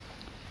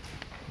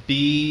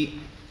be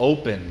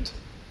opened.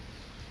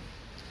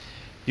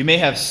 You may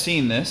have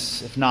seen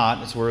this. If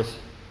not, it's worth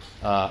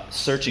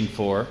searching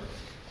for.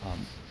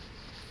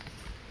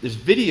 There's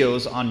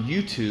videos on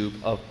YouTube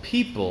of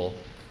people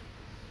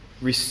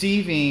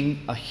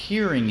receiving a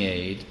hearing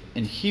aid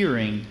and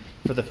hearing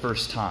for the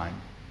first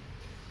time.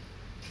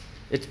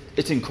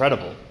 It's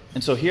incredible.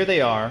 And so here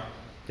they are.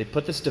 They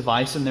put this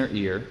device in their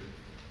ear,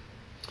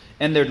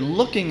 and they're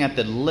looking at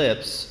the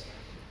lips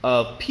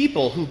of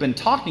people who've been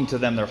talking to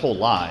them their whole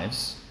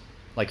lives,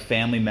 like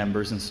family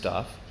members and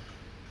stuff.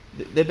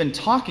 They've been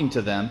talking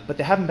to them, but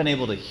they haven't been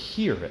able to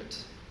hear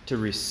it, to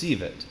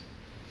receive it.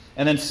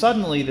 And then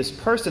suddenly this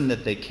person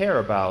that they care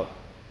about,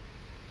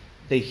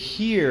 they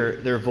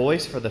hear their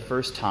voice for the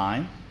first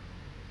time,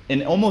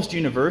 and almost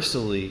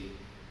universally,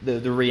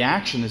 the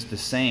reaction is the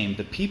same.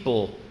 The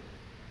people,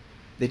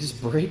 they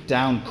just break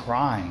down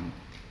crying.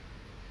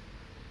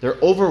 They're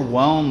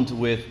overwhelmed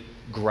with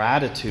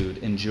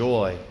gratitude and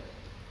joy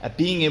at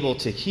being able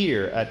to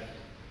hear,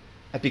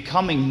 at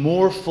becoming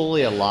more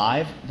fully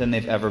alive than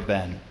they've ever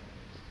been.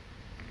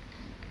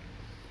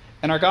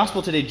 In our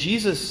gospel today,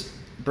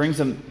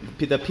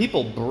 the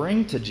people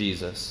bring to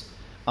Jesus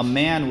a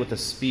man with a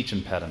speech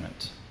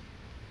impediment.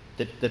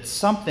 That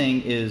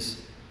something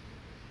is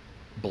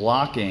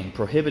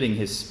prohibiting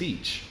his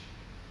speech.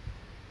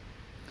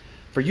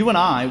 For you and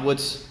I,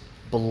 what's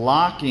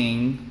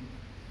blocking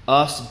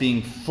us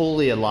being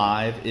fully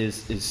alive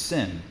is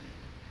sin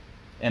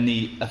and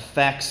the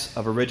effects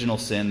of original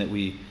sin that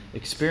we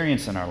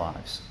experience in our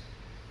lives.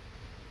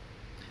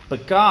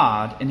 But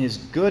God, in His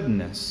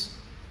goodness,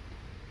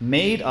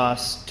 made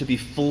us to be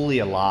fully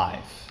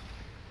alive.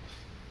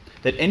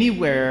 That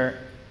anywhere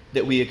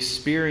that we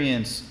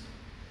experience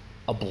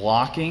a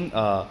blocking,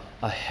 a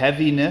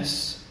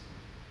heaviness,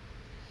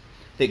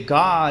 that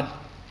God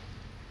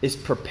is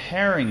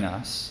preparing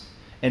us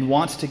and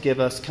wants to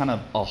give us kind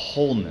of a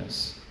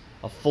wholeness,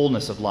 a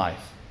fullness of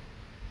life.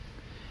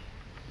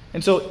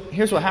 And so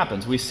here's what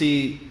happens. We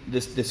see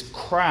this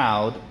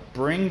crowd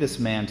bring this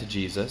man to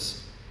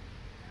Jesus,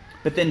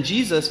 but then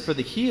Jesus, for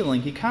the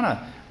healing, He kind of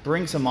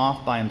brings him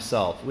off by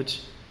himself,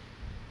 which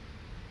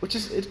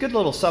is it's a good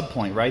little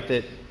subpoint, right?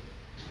 That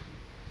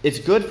it's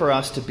good for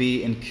us to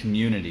be in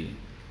community.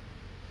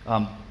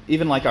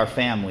 Even like our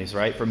families,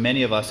 right? For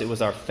many of us, it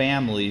was our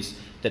families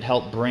that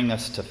helped bring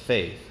us to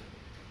faith.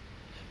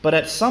 But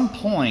at some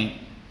point,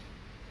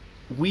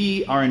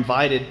 we are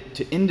invited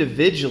to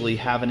individually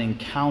have an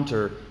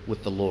encounter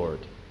with the Lord.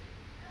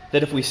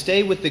 That if we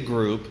stay with the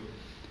group,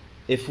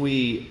 if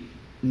we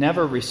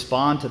never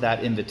respond to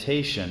that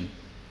invitation,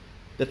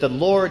 that the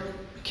Lord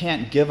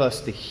can't give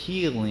us the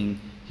healing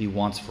He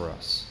wants for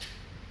us.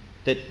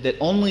 That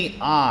only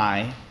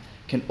I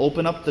can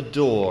open up the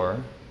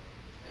door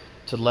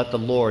to let the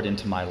Lord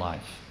into my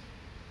life.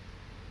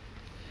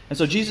 And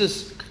so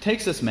Jesus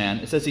takes this man,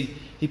 it says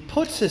he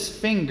puts his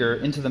finger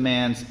into the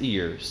man's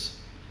ears,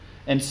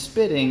 and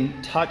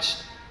spitting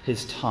touched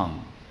his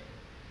tongue,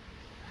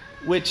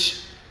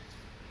 which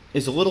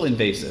is a little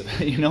invasive.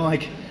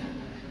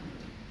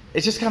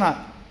 It's just kind of,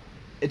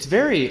 it's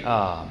very,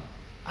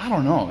 I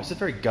don't know, it's just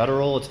very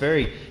guttural, it's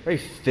very, very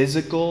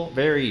physical,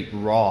 very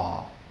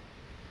raw.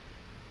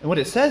 And what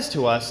it says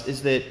to us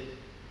is that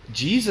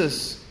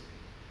Jesus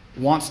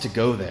wants to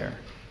go there.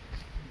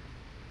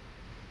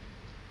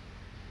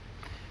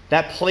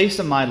 That place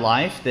in my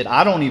life that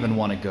I don't even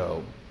want to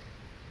go.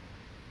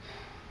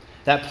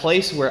 That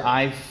place where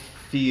I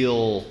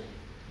feel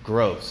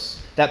gross.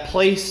 That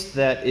place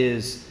that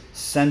is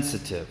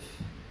sensitive.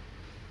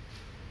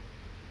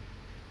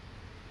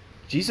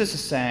 Jesus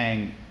is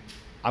saying,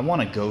 I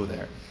want to go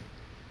there.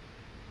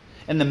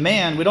 And the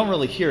man, we don't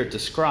really hear it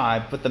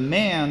described, but the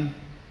man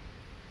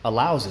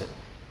allows it.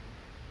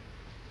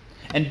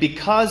 And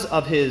because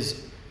of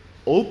his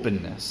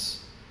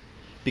openness,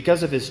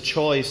 because of his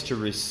choice to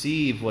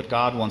receive what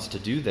God wants to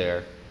do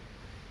there,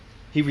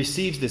 he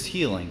receives this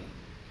healing.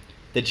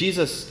 That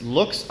Jesus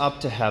looks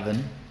up to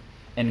heaven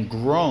and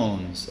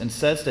groans and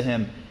says to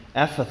him,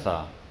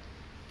 Ephphatha,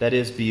 that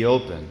is, be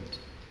opened.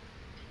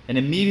 And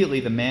immediately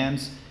the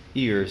man's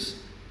ears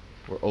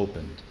were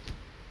opened.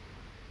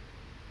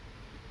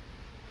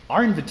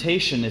 Our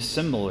invitation is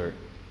similar,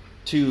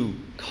 to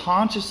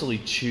consciously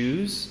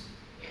choose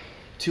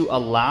to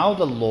allow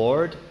the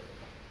Lord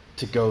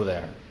to go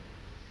there.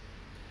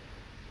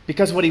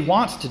 Because what He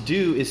wants to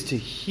do is to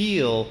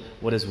heal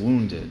what is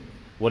wounded,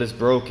 what is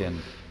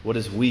broken, what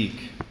is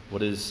weak,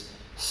 what is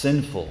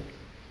sinful.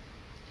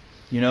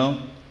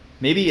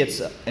 Maybe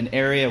it's an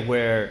area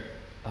where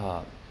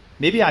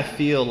maybe I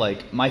feel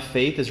like my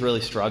faith is really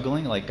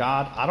struggling. Like,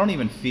 God, I don't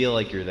even feel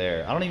like You're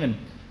there. I don't even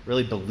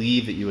really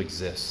believe that You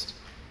exist.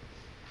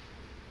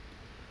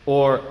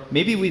 Or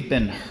maybe we've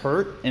been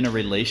hurt in a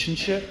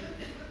relationship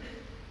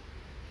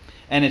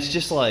and it's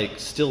just like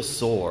still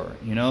sore,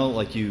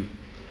 like you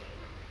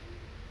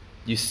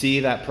see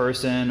that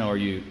person, or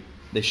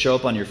they show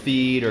up on your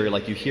feed, or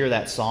like you hear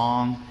that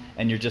song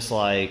and you're just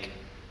like,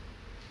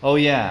 oh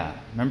yeah,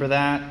 remember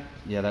that?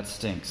 Yeah, that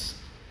stinks.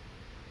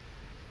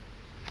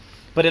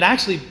 But it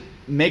actually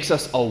makes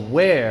us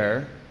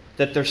aware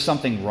that there's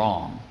something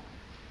wrong.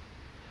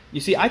 You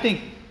see, I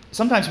think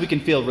sometimes we can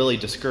feel really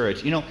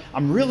discouraged.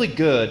 I'm really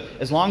good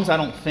as long as I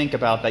don't think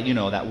about that,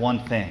 that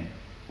one thing.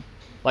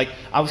 Like,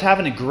 I was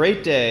having a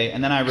great day,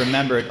 and then I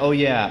remembered, oh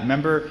yeah,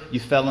 remember you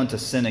fell into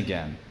sin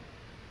again.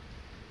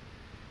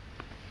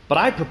 But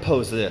I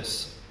propose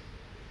this,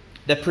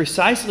 that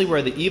precisely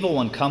where the evil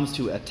one comes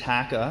to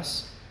attack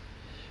us,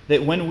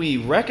 that when we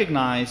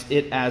recognize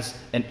it as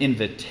an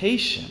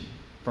invitation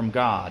from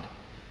God,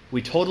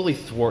 we totally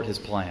thwart his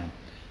plan.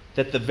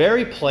 That the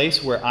very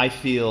place where I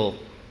feel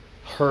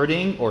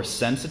hurting or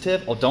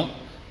sensitive,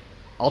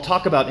 I'll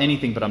talk about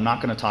anything, but I'm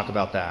not going to talk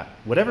about that.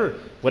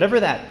 Whatever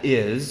that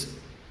is,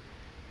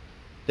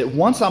 that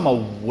once I'm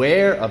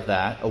aware of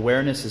that,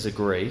 awareness is a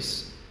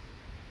grace,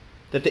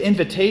 that the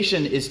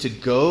invitation is to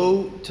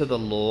go to the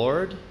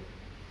Lord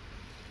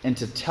and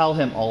to tell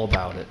him all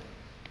about it.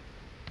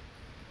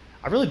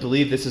 I really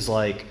believe this is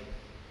like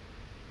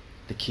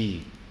the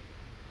key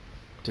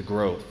to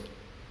growth,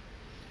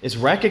 is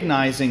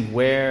recognizing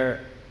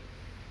where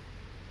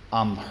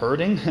I'm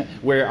hurting,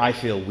 where I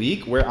feel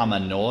weak, where I'm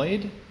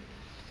annoyed.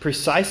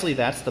 Precisely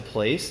that's the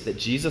place that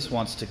Jesus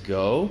wants to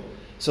go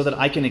so that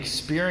I can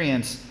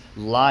experience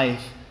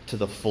life to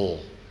the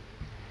full.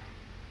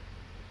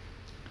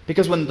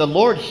 Because when the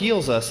Lord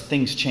heals us,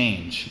 things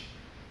change.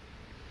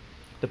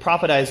 The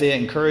prophet Isaiah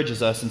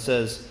encourages us and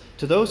says,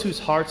 "To those whose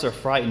hearts are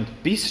frightened,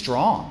 be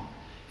strong.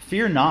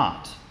 Fear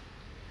not.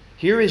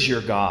 Here is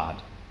your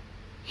God.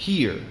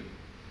 Here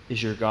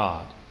is your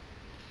God."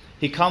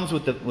 He comes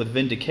with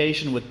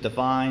vindication, with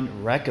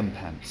divine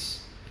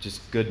recompense, which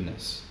is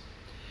goodness.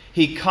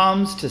 He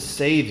comes to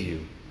save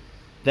you.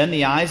 Then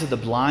the eyes of the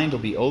blind will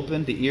be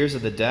opened, the ears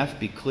of the deaf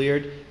be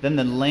cleared, then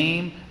the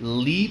lame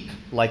leap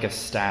like a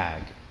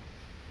stag.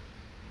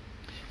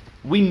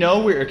 We know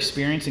we're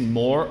experiencing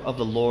more of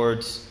the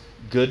Lord's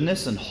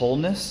goodness and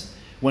wholeness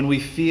when we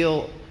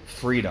feel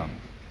freedom,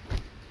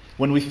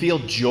 when we feel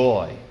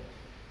joy.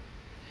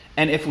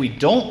 And if we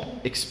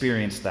don't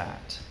experience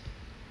that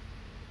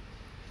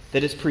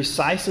it's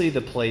precisely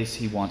the place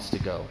he wants to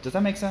go. Does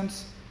that make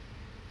sense?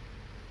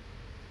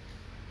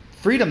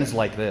 Freedom is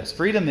like this.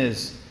 Freedom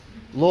is,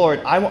 Lord,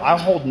 I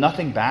hold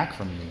nothing back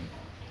from you.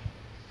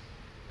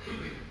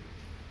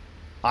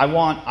 I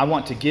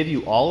want to give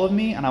you all of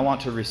me, and I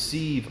want to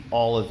receive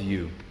all of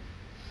you.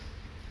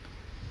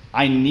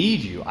 I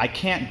need you. I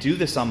can't do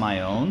this on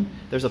my own.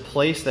 There's a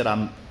place that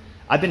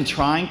I've been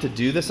trying to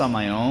do this on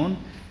my own.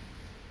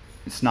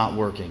 It's not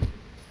working.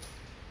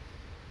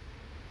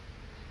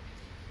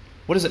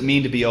 What does it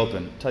mean to be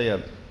open? I'll tell you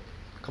a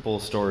couple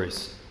of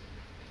stories.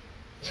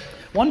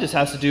 One just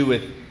has to do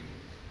with,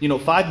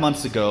 5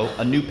 months ago,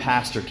 a new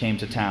pastor came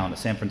to town at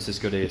San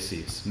Francisco de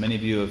Assis. Many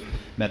of you have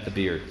met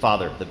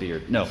Father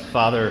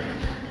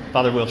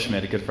Will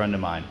Schmidt, a good friend of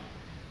mine.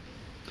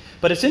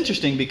 But it's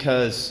interesting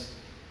because,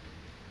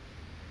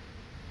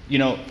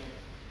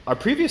 our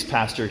previous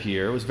pastor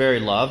here was very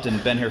loved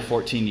and been here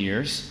 14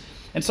 years.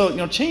 And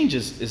so, change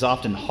is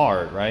often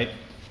hard, right?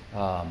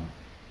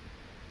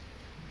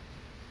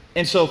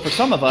 And so for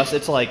some of us,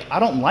 it's like, I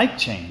don't like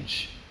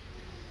change.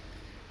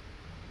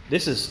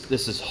 This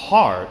is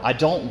hard. I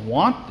don't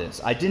want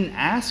this. I didn't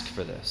ask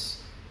for this.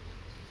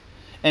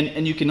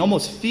 And you can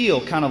almost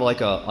feel kind of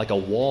like a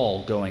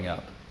wall going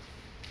up.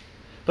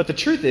 But the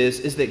truth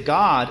is that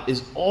God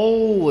is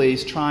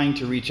always trying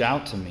to reach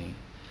out to me.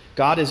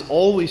 God is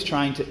always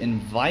trying to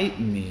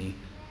invite me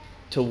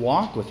to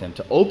walk with him,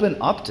 to open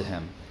up to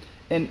him.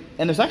 And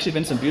there's actually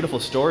been some beautiful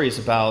stories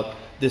about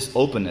this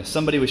openness.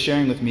 Somebody was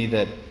sharing with me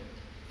that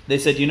they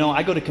said,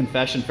 I go to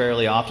confession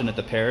fairly often at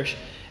the parish,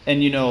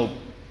 and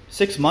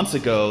 6 months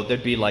ago,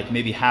 there'd be like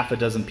maybe half a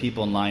dozen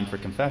people in line for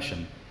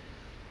confession.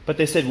 But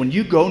they said, when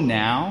you go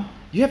now,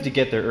 you have to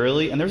get there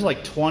early, and there's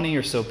like 20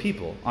 or so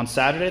people. On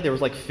Saturday, there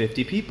was like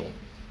 50 people.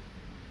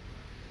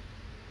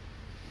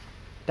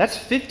 That's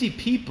 50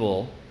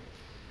 people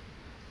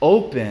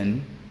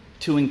open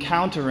to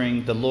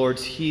encountering the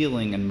Lord's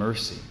healing and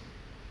mercy.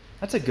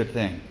 That's a good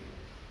thing.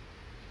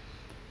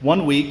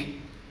 One week,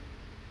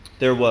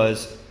 there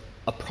was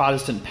a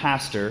Protestant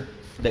pastor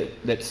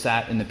that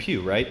sat in the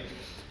pew, right?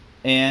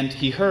 And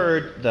he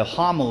heard the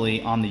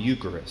homily on the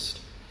Eucharist.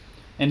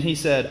 And he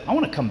said, I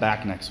want to come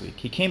back next week.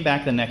 He came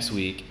back the next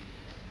week.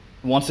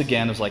 Once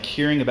again, it was like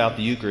hearing about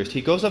the Eucharist.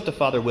 He goes up to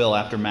Father Will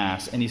after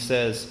Mass and he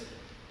says,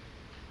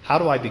 how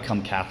do I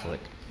become Catholic?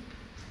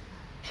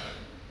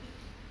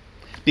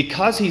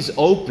 Because he's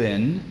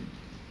open,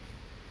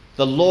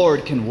 the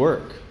Lord can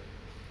work.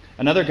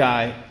 Another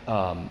guy,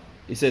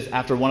 he says,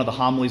 after one of the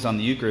homilies on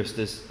the Eucharist,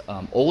 this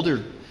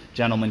older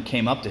gentleman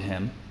came up to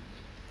him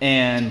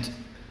and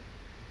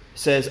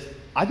says,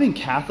 I've been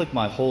Catholic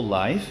my whole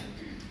life,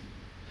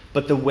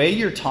 but the way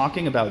you're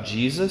talking about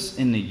Jesus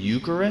in the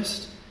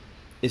Eucharist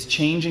is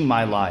changing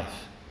my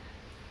life.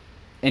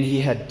 And he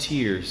had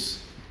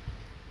tears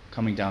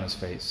coming down his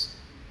face.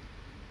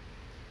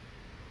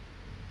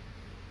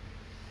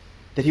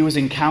 That he was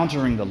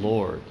encountering the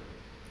Lord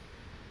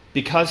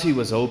because he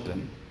was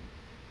open.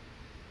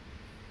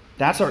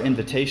 That's our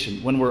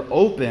invitation. When we're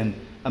open,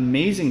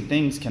 amazing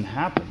things can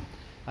happen.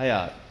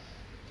 I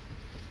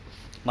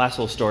Last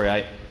little story.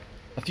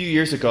 A few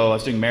years ago, I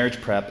was doing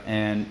marriage prep,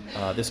 and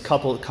this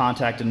couple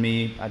contacted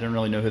me. I didn't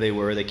really know who they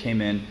were. They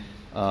came in.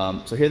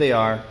 So here they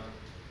are.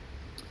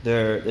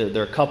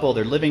 They're a couple.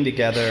 They're living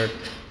together.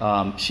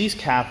 She's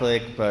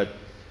Catholic, but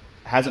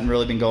hasn't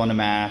really been going to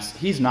Mass.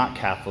 He's not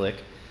Catholic.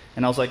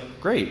 And I was like,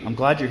 great, I'm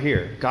glad you're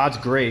here. God's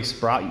grace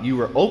brought you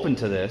were open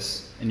to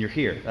this, and you're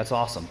here. That's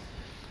awesome.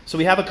 So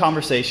we have a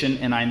conversation,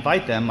 and I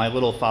invite them, my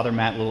little Father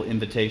Matt little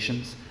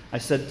invitations. I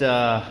said,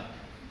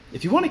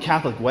 if you want a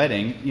Catholic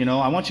wedding,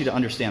 I want you to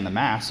understand the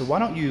Mass, so why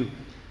don't you,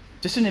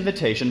 just an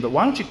invitation, but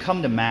why don't you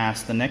come to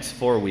Mass the next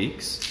 4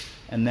 weeks,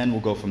 and then we'll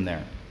go from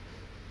there.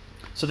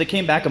 So they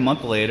came back a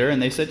month later,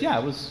 and they said, yeah,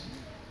 it was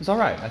all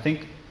right. I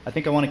think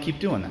I want to keep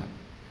doing that.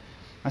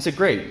 I said,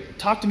 great,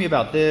 talk to me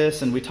about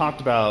this, and we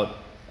talked about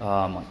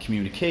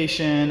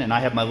communication, and I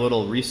have my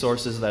little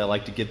resources that I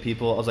like to give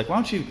people. I was like, why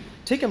don't you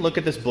take a look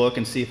at this book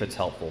and see if it's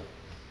helpful?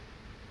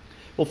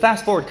 Well,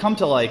 fast forward, come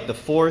to like the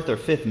 4th or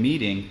 5th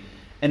meeting,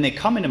 and they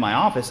come into my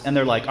office, and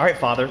they're like, all right,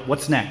 Father,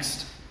 what's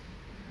next?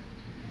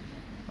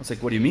 I was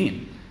like, what do you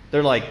mean?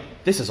 They're like,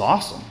 this is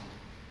awesome.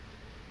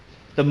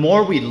 The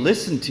more we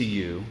listen to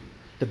you,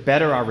 the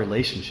better our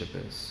relationship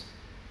is.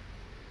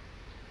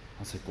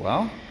 I was like,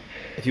 well,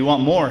 if you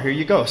want more, here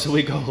you go. So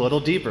we go a little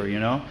deeper,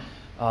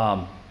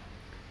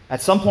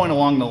 At some point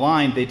along the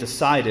line, they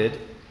decided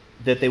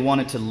that they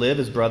wanted to live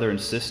as brother and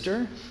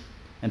sister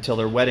until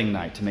their wedding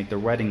night, to make their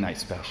wedding night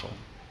special.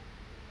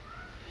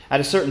 At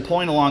a certain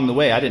point along the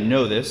way, I didn't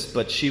know this,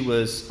 but she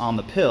was on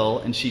the pill,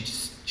 and she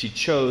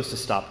chose to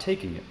stop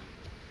taking it.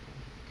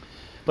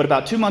 But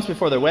about 2 months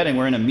before their wedding,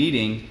 we're in a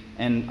meeting,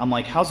 and I'm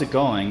like, how's it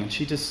going? And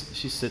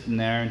she's sitting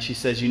there, and she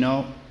says,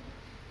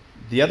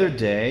 the other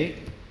day,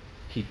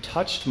 he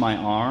touched my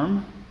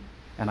arm,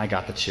 and I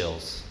got the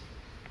chills.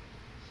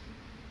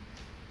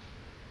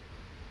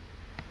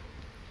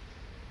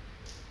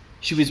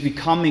 She was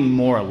becoming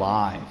more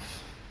alive.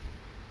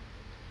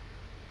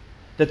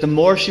 That the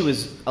more she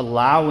was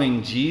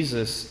allowing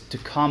Jesus to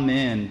come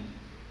in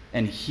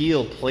and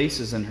heal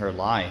places in her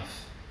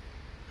life,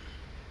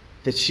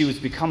 that she was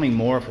becoming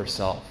more of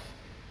herself.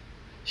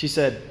 She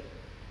said,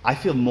 I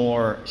feel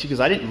more, she goes,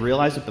 I didn't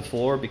realize it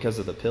before because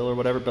of the pill or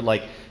whatever,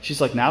 but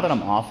she's like, now that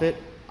I'm off it,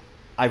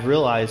 I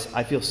realize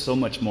I feel so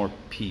much more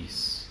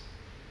peace.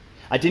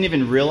 I didn't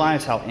even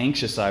realize how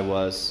anxious I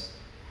was,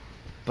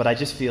 but I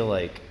just feel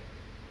like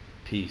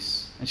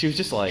peace. And she was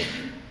just like,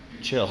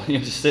 chill,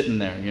 just sitting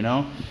there,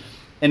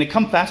 And it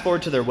come fast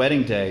forward to their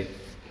wedding day,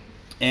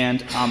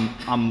 and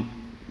I'm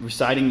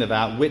reciting the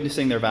vow,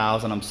 witnessing their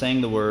vows, and I'm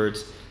saying the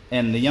words,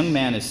 and the young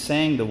man is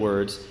saying the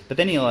words, but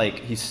then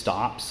he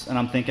stops, and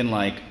I'm thinking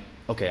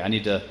okay, I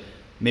need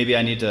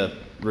to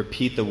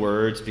repeat the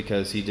words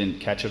because he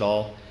didn't catch it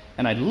all.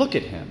 And I look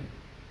at him,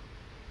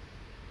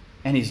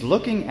 and he's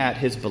looking at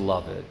his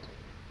beloved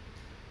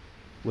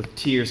with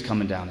tears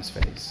coming down his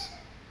face.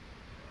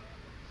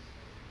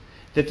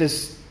 That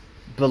this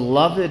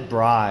beloved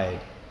bride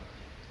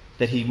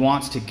that he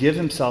wants to give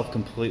himself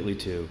completely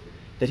to,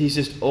 that he's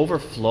just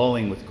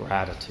overflowing with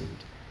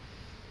gratitude.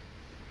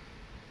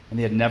 And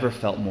he had never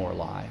felt more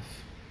alive.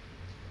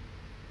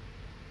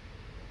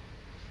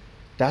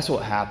 That's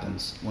what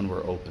happens when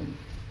we're open.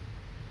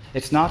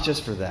 It's not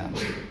just for them,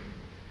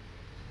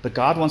 but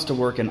God wants to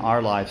work in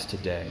our lives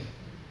today.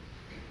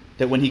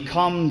 That when he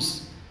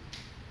comes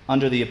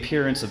under the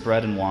appearance of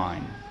bread and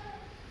wine,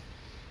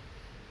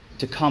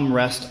 to come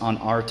rest on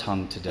our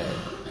tongue today,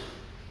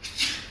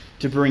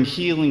 to bring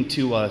healing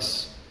to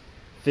us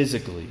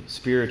physically,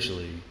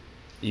 spiritually,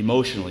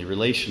 emotionally,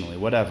 relationally,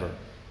 whatever.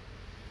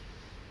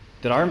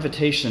 That our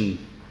invitation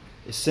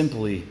is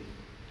simply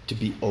to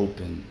be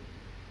open,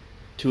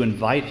 to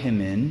invite him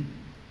in,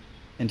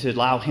 and to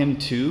allow him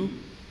to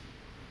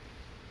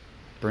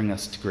bring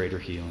us to greater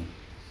healing.